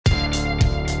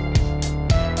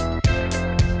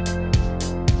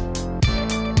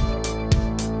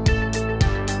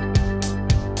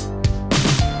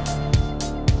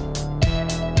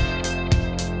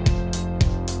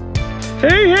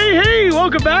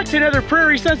Welcome back to another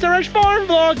Prairie Sunset Ranch farm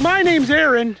vlog. My name's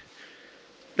Aaron.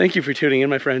 Thank you for tuning in,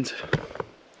 my friends.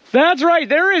 That's right,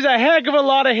 there is a heck of a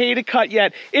lot of hay to cut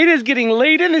yet. It is getting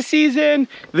late in the season,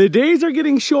 the days are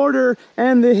getting shorter,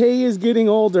 and the hay is getting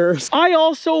older. I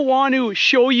also want to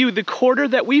show you the quarter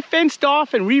that we fenced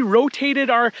off and we rotated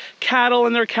our cattle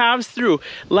and their calves through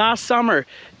last summer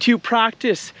to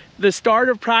practice the start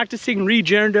of practicing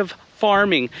regenerative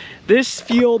farming. This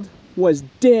field was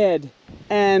dead,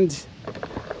 and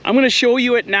I'm gonna show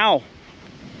you it now.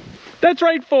 That's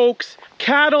right, folks.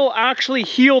 Cattle actually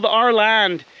healed our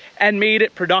land and made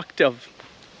it productive.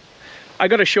 I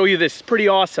gotta show you this, pretty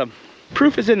awesome.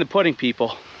 Proof is in the pudding,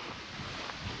 people.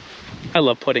 I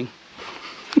love pudding.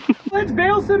 Let's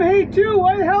bale some hay too,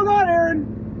 why the hell not,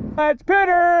 Aaron? Let's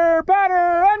pitter,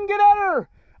 patter, and get at her.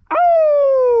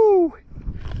 Oh!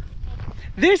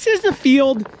 This is the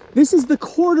field, this is the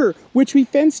quarter which we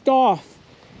fenced off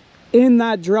in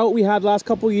that drought we had last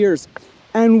couple years.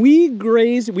 And we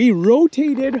grazed, we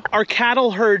rotated our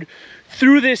cattle herd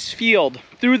through this field,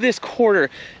 through this quarter,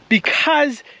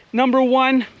 because number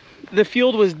one, the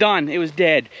field was done, it was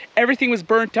dead. Everything was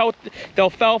burnt out, the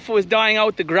alfalfa was dying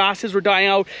out, the grasses were dying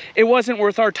out. It wasn't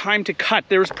worth our time to cut.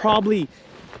 There was probably,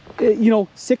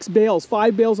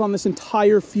 5 bales on this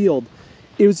entire field.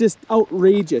 It was just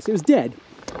outrageous, it was dead.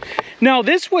 Now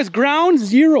this was ground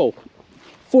zero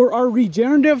for our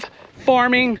regenerative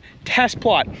farming test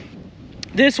plot.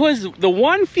 This was the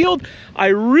one field I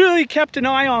really kept an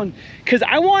eye on because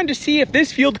I wanted to see if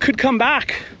this field could come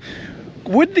back.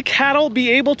 Would the cattle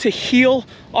be able to heal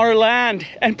our land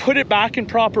and put it back in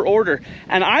proper order?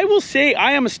 And I will say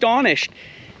I am astonished.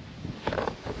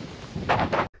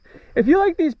 If you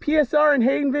like these PSR and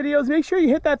Hagen videos, make sure you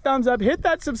hit that thumbs up, hit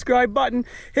that subscribe button.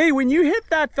 Hey, when you hit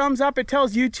that thumbs up, it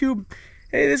tells YouTube,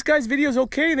 hey, this guy's video is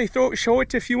okay. They show it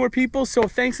to a few more people. So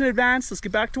thanks in advance. Let's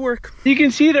get back to work. You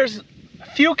can see there's a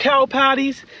few cow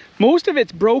patties. Most of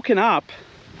it's broken up.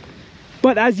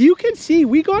 But as you can see,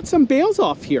 we got some bales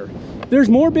off here. There's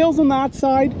more bales on that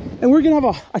side, and we're gonna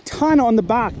have a ton on the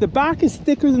back. The back is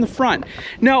thicker than the front.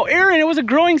 Now, Aaron, it was a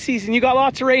growing season. You got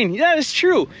lots of rain. Yeah, that's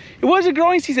true. It was a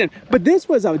growing season, but this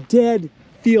was a dead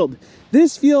field.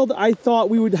 This field, I thought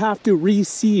we would have to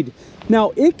reseed.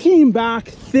 Now, it came back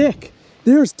thick.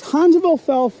 There's tons of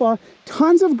alfalfa,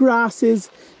 tons of grasses.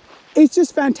 It's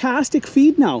just fantastic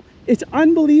feed now. It's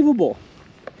unbelievable.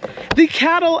 The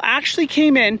cattle actually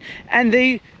came in and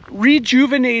they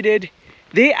rejuvenated.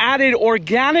 They added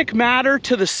organic matter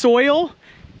to the soil,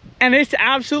 and it's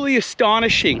absolutely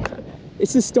astonishing.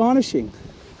 It's astonishing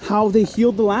how they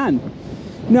healed the land.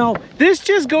 Now, this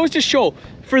just goes to show,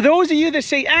 for those of you that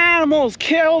say animals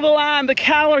kill the land, the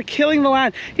cattle are killing the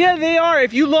land. Yeah, they are.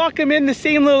 If you lock them in the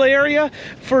same little area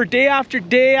for day after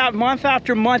day, month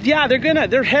after month, yeah,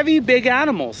 they're heavy, big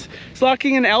animals. It's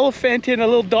locking an elephant in a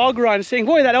little dog run and saying,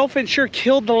 boy, that elephant sure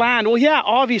killed the land. Well, yeah,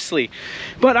 obviously.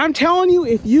 But I'm telling you,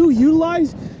 if you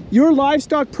utilize your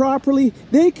livestock properly,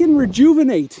 they can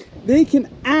rejuvenate. They can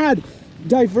add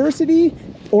diversity,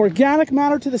 organic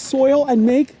matter to the soil and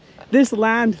make this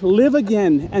land live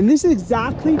again. And this is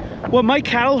exactly what my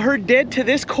cattle herd did to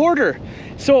this quarter.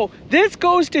 So this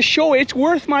goes to show it's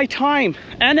worth my time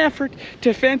and effort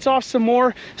to fence off some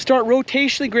more, start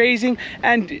rotationally grazing,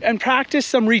 and practice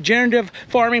some regenerative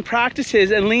farming practices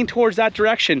and lean towards that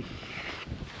direction.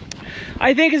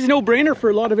 I think it's a no-brainer for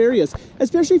a lot of areas,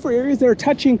 especially for areas that are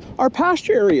touching our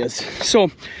pasture areas. So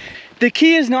the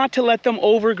key is not to let them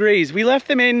overgraze. We left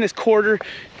them in this quarter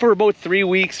for about 3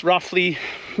 weeks, roughly,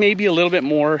 maybe a little bit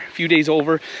more, a few days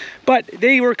over, but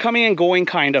they were coming and going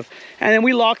kind of. And then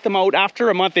we locked them out. After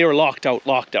a month, they were locked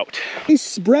out. They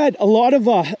spread a lot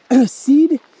of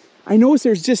seed. I noticed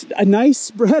there's just a nice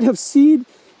spread of seed.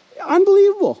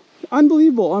 Unbelievable,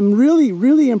 unbelievable. I'm really,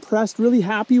 really impressed, really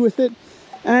happy with it.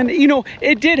 And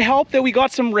it did help that we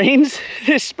got some rains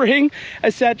this spring,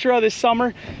 etc., this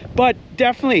summer, but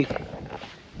definitely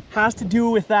has to do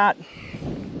with that.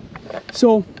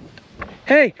 So,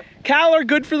 hey, cattle are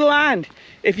good for the land.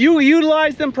 If you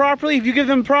utilize them properly, if you give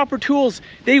them proper tools,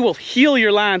 they will heal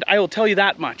your land. I will tell you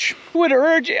that much. I would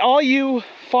urge all you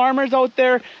farmers out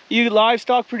there, you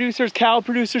livestock producers, cattle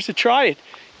producers, to try it.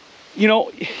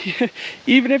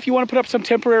 Even if you want to put up some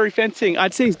temporary fencing,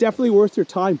 I'd say it's definitely worth your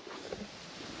time.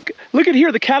 Look at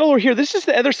here, the cattle are here. This is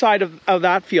the other side of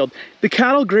that field. The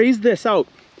cattle grazed this out.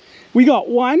 We got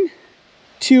 1,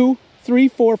 2, 3,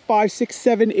 4, 5, 6,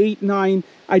 7, 8, 9.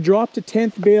 I dropped a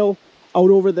 10th bale out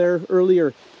over there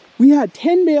earlier. We had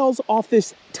 10 bales off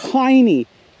this tiny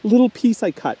little piece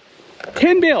I cut.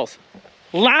 10 bales.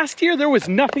 Last year there was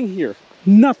nothing here.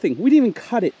 Nothing. We didn't even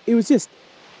cut it. It was just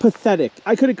pathetic.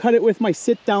 I could have cut it with my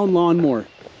sit-down lawnmower.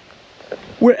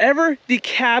 Wherever the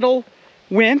cattle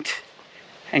went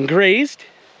and grazed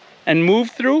and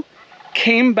moved through,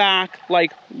 came back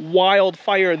like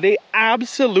wildfire. They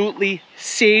absolutely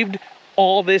saved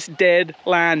all this dead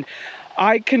land.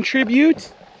 I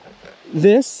contribute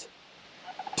this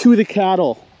to the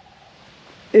cattle.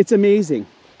 It's amazing.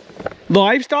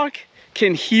 Livestock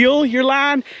can heal your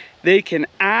land. They can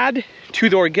add to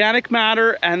the organic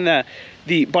matter and the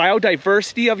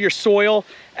biodiversity of your soil,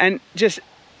 and just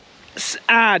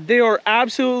add. They are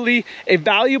absolutely a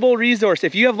valuable resource.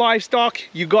 If you have livestock,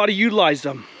 you got to utilize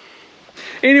them.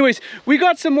 Anyways, we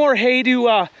got some more hay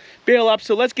to bale up,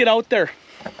 so let's get out there.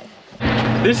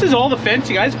 This is all the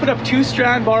fencing. I just put up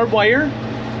 2-strand barbed wire,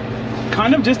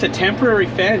 kind of just a temporary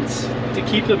fence to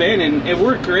keep them in, and it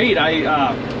worked great.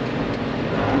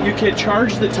 You can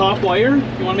charge the top wire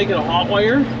if you want to make it a hot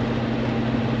wire,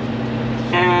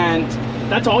 and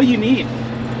that's all you need.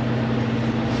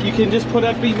 You can just put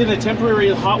up even a temporary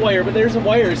hot wire, but there's a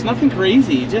wire. It's nothing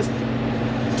crazy, just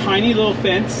a tiny little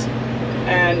fence,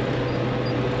 and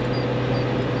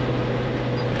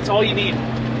that's all you need.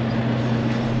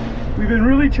 We've been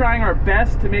really trying our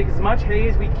best to make as much hay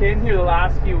as we can here the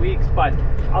last few weeks, but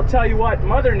I'll tell you what,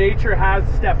 Mother Nature has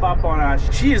to step up on us.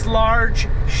 She is large,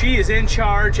 she is in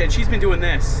charge, and she's been doing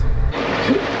this.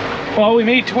 Well, we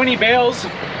made 20 bales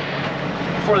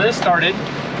before this started.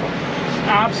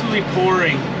 Absolutely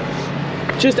pouring,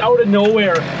 just out of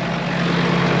nowhere.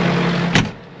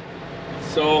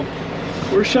 So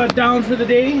we're shut down for the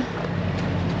day.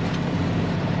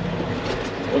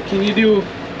 What can you do?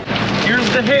 Here's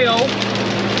the hail,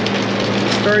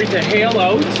 starting to hail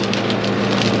out.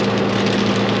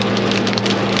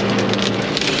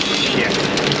 Shit.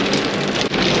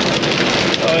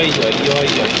 Oi, oi, oi,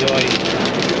 oi, oi.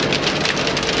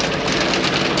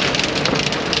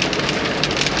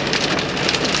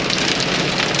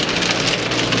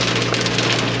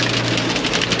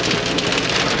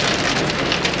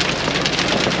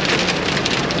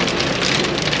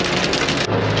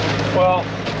 Well,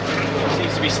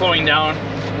 seems to be slowing down.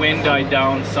 Wind died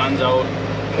down, sun's out,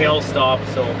 hail stopped,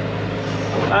 so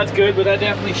that's good, but that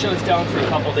definitely shut us down for a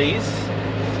couple days.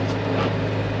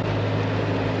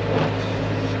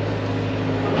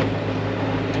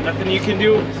 Nothing you can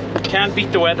do. Can't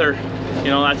beat the weather. You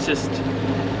know, that's just,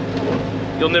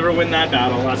 you'll never win that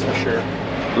battle, that's for sure.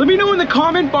 Let me know in the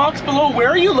comment box below, where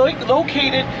are you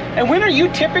located, and when are you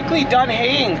typically done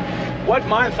haying? What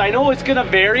month? I know it's gonna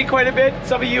vary quite a bit.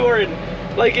 Some of you are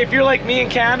in, like, if you're like me in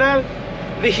Canada,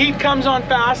 the heat comes on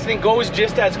fast and it goes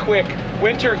just as quick.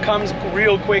 Winter comes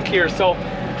real quick here, so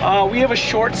we have a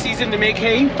short season to make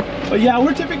hay. But yeah,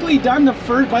 we're typically done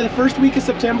by the first week of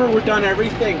September. We're done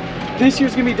everything. This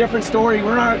year's gonna be a different story.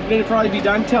 We're not gonna probably be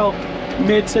done till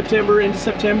mid-September into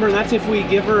September, and that's if we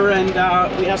give her and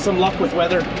we have some luck with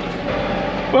weather.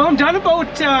 Well, I'm done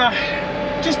about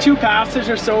just 2 passes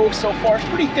or so far. It's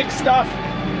pretty thick stuff,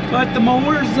 but the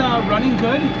mower's running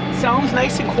good. Sounds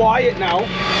nice and quiet now.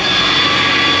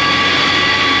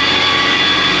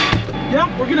 Yeah,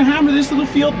 we're gonna hammer this little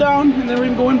field down, and then we're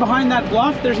gonna go in behind that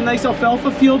bluff. There's a nice alfalfa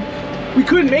field. We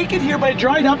couldn't make it here, but it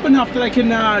dried up enough that I can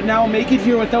now make it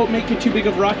here without making too big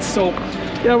of ruts. So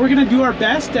yeah, we're gonna do our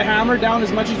best to hammer down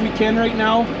as much as we can right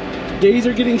now. Days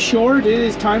are getting short. It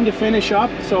is time to finish up.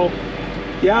 So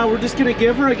yeah, we're just gonna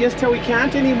give her, I guess, till we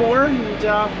can't anymore.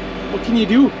 And what can you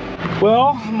do?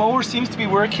 Well, mower seems to be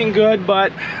working good,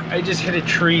 but I just hit a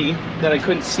tree that I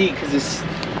couldn't see because there's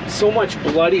so much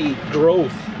bloody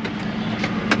growth.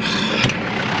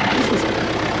 This is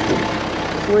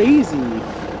crazy.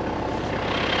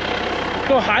 Look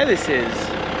how high this is.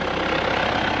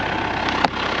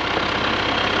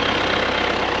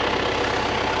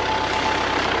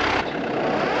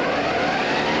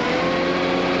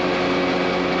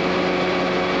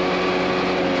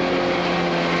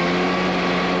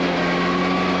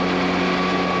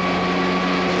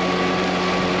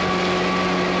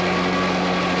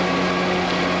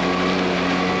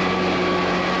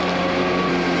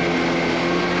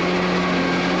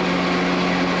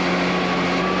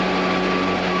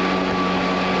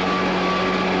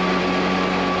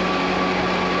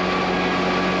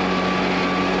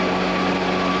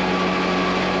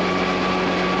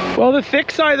 Well, the thick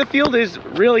side of the field is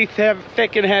really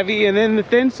thick and heavy, and then the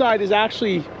thin side is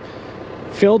actually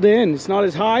filled in. It's not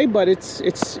as high, but it's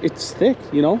thick,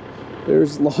 you know.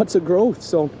 There's lots of growth,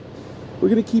 so we're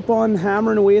gonna keep on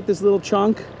hammering away at this little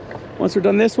chunk. Once we're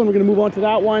done this one, we're gonna move on to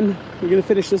that one. We're gonna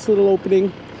finish this little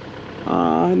opening,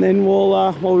 and then we'll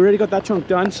well, we already got that chunk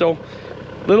done, so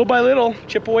little by little,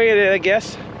 chip away at it, I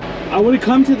guess. I would have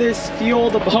come to this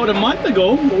field about a month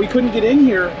ago, but we couldn't get in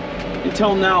here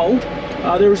until now.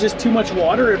 There was just too much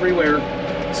water everywhere.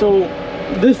 So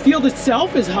the field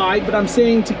itself is high, but I'm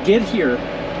saying to get here,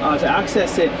 to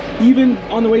access it, even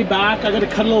on the way back, I got to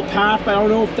cut a little path, but I don't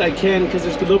know if I can because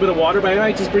there's a little bit of water, but I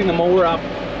might just bring the mower up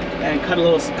and cut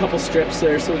a couple strips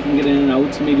there so we can get in and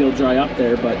out, so maybe it'll dry up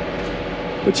there. But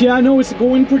yeah, I know it's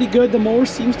going pretty good. The mower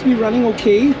seems to be running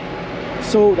okay,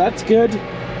 so that's good.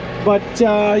 But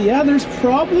yeah, there's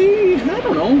probably, I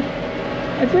don't know,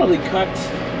 I probably cut,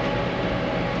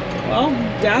 well,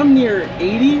 down near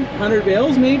 80, 100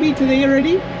 bales maybe today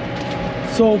already.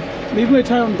 So maybe by the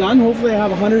time I'm done, hopefully I have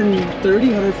 130,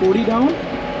 140 down.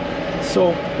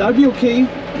 So that'd be okay.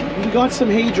 We got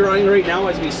some hay drying right now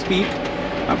as we speak.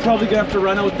 I'm probably gonna have to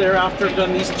run out there after I've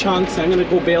done these chunks. I'm gonna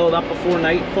go bale it up before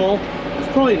nightfall.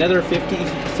 There's probably another 50,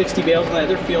 60 bales in the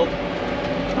other field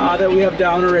that we have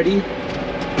down already.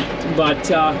 But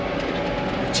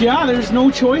yeah, there's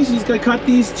no choice. He's gonna cut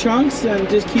these chunks and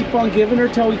just keep on giving her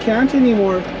till we can't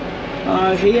anymore.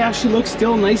 Hay actually looks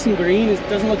still nice and green. It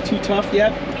doesn't look too tough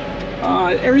yet.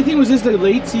 Everything was just a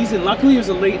late season. Luckily it was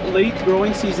a late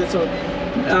growing season, so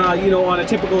you know, on a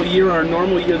typical year or a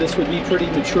normal year, this would be pretty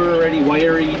mature already,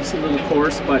 wiry, just a little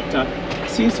coarse, but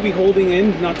seems to be holding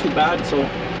in not too bad. So,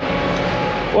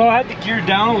 well, I had to gear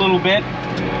down a little bit.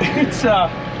 It's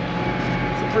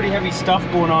some pretty heavy stuff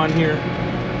going on here,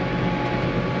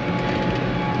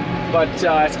 but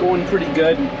it's going pretty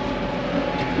good.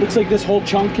 Looks like this whole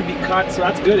chunk can be cut, so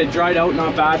that's good. It dried out,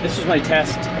 not bad. This was my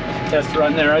test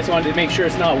run there. I just wanted to make sure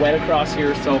it's not wet across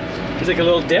here, so there's like a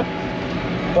little dip.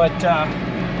 But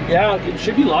yeah, it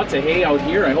should be lots of hay out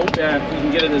here. I hope we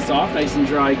can get it off nice and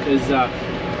dry, because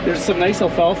there's some nice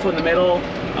alfalfa in the middle,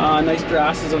 nice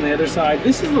grasses on the other side.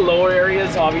 This is the lower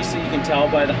areas, obviously you can tell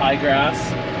by the high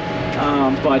grass,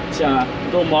 but a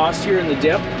little moss here in the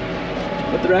dip.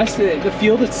 But the rest of the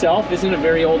field itself isn't a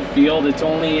very old field. It's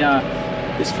only,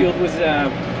 this field was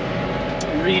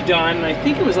redone, I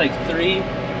think it was like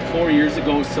 3-4 years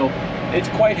ago, so it's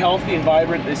quite healthy and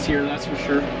vibrant this year, that's for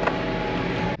sure.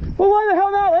 Well, why the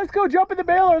hell not? Let's go jump in the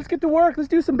baler. Let's get to work. Let's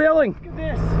do some baling. Look at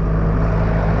this.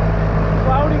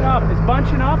 Clouding up. It's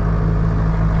bunching up.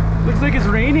 Looks like it's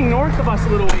raining north of us a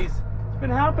little ways. It's been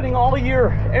happening all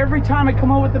year. Every time I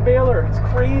come out with the baler, it's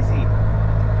crazy.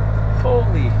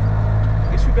 Holy. I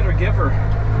guess we better give her.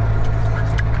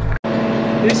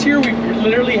 This year we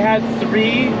literally had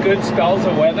 3 good spells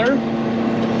of weather.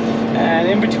 And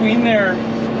in between there,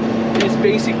 it's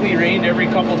basically rained every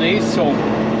couple days. So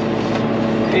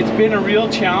it's been a real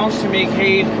challenge to make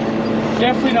hay.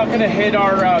 Definitely not going to hit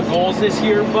our goals this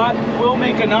year, but we'll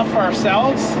make enough for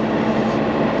ourselves.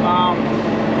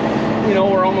 You know,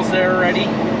 we're almost there already.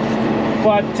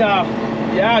 But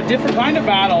yeah, different kind of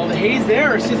battle. The hay's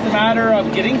there. It's just a matter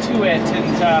of getting to it,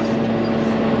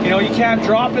 and you know, you can't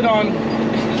drop it on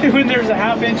when there's a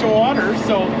 ½ inch of water.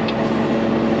 So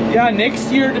yeah,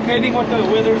 next year, depending what the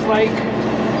weather's like,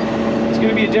 it's going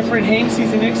to be a different haying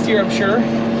season next year, I'm sure.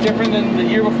 Different than the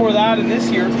year before that and this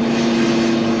year.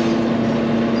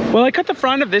 Well, I cut the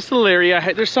front of this little area.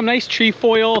 There's some nice tree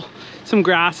foil, some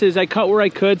grasses. I cut where I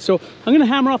could, so I'm gonna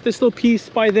hammer off this little piece.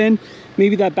 By then,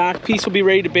 maybe that back piece will be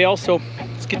ready to bale, so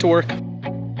let's get to work.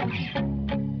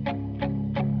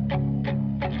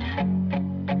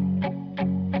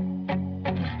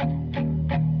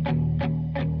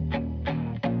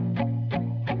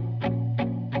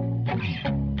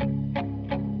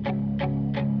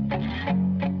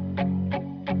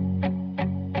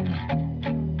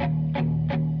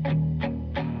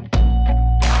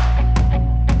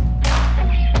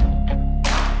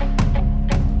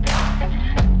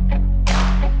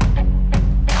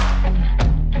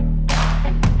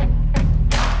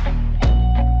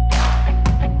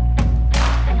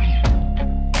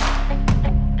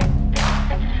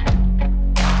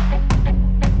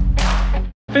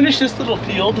 Finish this little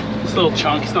field, this little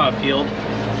chunk, it's not a field,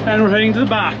 and we're heading to the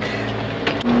back.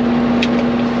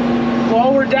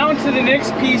 Well, we're down to the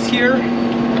next piece here.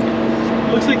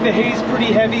 Looks like the hay's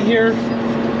pretty heavy here.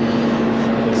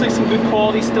 Looks like some good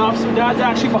quality stuff. So Dad's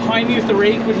actually behind me with the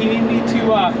rake, but he needed me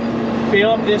to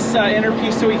bale up this inner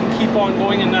piece so we can keep on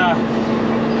going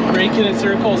and raking in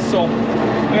circles. So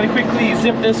I'm gonna quickly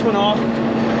zip this one off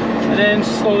and then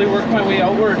slowly work my way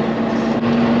outward.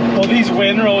 Well, these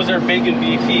windrows are big and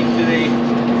beefy today.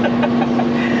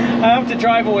 I have to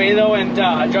drive away though and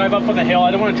drive up on the hill. I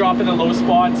don't want to drop in the low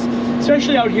spots,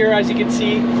 especially out here. As you can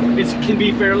see, it can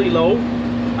be fairly low.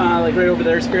 Like right over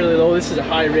there is fairly low. This is a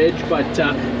high ridge, but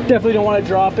definitely don't want to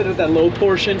drop it at that low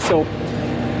portion. So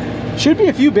should be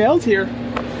a few bales here.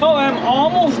 Well, I'm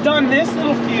almost done this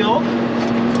little field,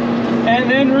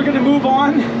 and then we're gonna move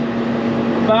on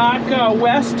back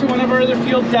west to one of our other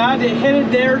fields. Dad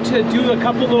headed there to do a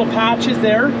couple little patches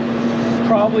there.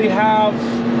 probably have,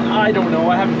 I don't know,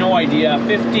 I have no idea,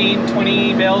 15,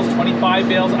 20 bales, 25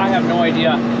 bales, I have no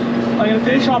idea. I'm gonna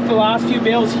finish off the last few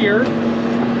bales here,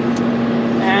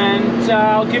 and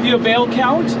I'll give you a bale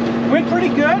count. Went pretty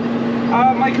good.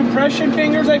 My compression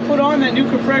fingers I put on, that new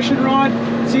compression rod,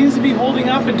 seems to be holding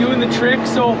up and doing the trick.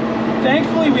 So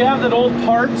thankfully we have that old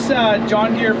parts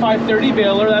John Deere 530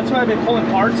 baler. That's why I've been pulling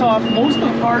parts off. Most of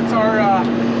the parts are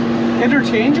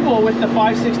interchangeable with the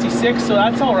 566, so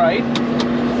that's all right.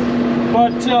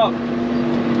 But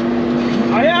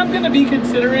I am going to be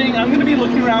considering, I'm going to be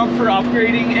looking around for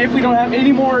upgrading if we don't have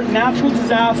any more natural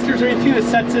disasters or anything that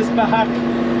sets us back.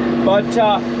 But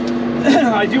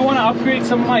I do want to upgrade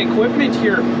some of my equipment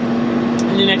here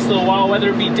in the next little while, whether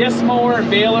it be disc mower and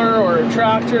baler or a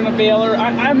tractor and a baler.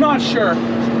 I'm not sure,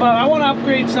 but I want to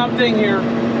upgrade something here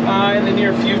in the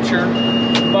near future.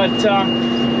 But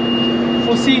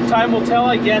we'll see, time will tell,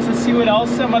 I guess, and see what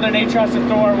else Mother Nature has to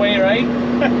throw our way, right?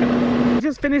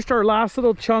 Just finished our last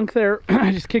little chunk there.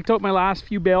 I just kicked out my last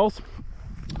few bales,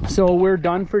 so we're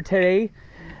done for today.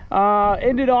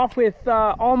 Ended off with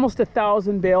almost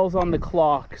 1,000 bales on the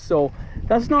clock, so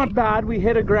that's not bad. We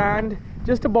hit $1,000,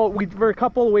 just about. We're a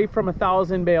couple away from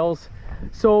 1,000 bales,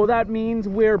 so that means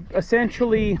we're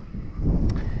essentially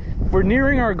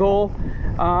nearing our goal.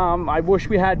 I wish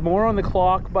we had more on the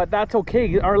clock, but that's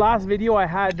okay. Our last video I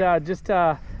had just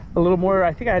a little more,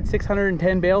 I think I had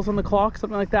 610 bales on the clock,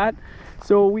 something like that.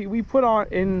 So we put on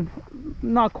in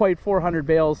not quite 400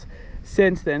 bales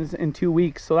since then in 2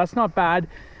 weeks, so that's not bad.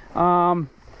 I'm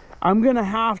gonna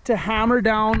have to hammer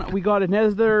down. We got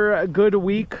another good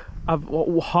week of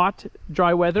hot,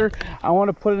 dry weather. I want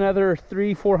to put another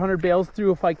 300-400 bales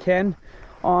through if I can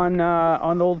on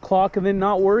the old clock, and then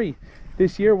not worry.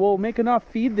 This year we'll make enough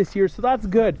feed this year, so that's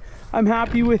good. I'm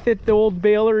happy with it. The old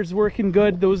baler is working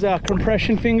good. Those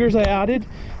compression fingers I added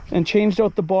and changed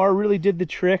out the bar really did the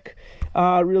trick.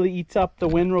 Really eats up the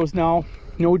windrows now.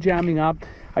 No jamming up.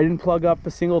 I didn't plug up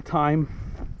a single time.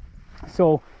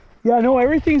 So yeah, no,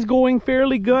 everything's going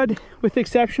fairly good with the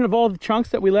exception of all the chunks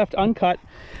that we left uncut,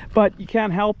 but you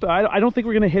can't help it. I don't think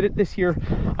we're gonna hit it this year.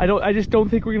 I just don't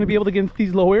think we're gonna be able to get into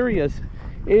these low areas.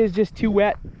 It is just too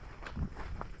wet.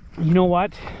 You know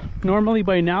what, normally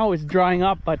by now it's drying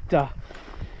up, but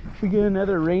if we get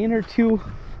another rain or two,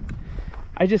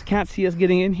 I just can't see us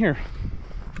getting in here.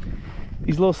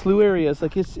 These little slough areas,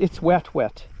 like it's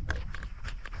wet.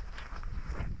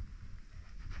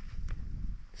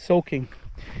 Soaking.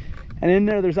 And in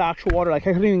there's actual water. Like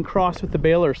I couldn't even cross with the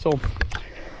baler. So,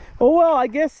 oh well, I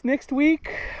guess next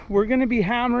week we're gonna be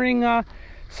hammering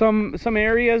some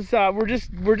areas. We're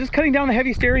just cutting down the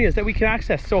heaviest areas that we can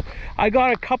access. So I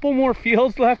got a couple more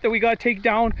fields left that we got to take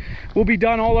down. We'll be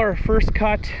done all our first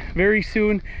cut very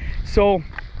soon. So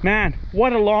man,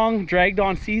 what a long dragged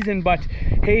on season, but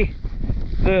hey,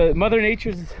 the Mother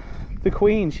Nature's the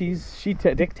queen. She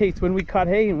dictates when we cut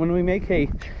hay and when we make hay,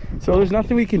 so there's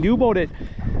nothing we can do about it.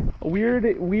 A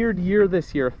weird year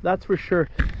this year, that's for sure.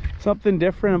 Something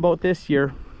different about this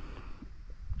year,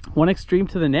 one extreme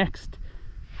to the next.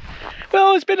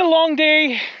 Well, it's been a long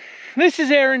day. This is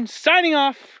Aaron signing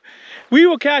off. We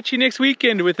will catch you next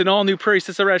weekend with an all new Prairie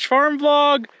Cicero Ranch farm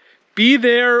vlog. Be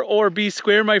there or be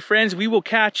square, my friends. We will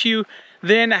catch you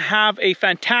then. Have a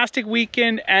fantastic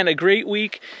weekend and a great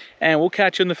week, and we'll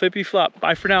catch you on the flippy flop.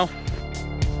 Bye for now.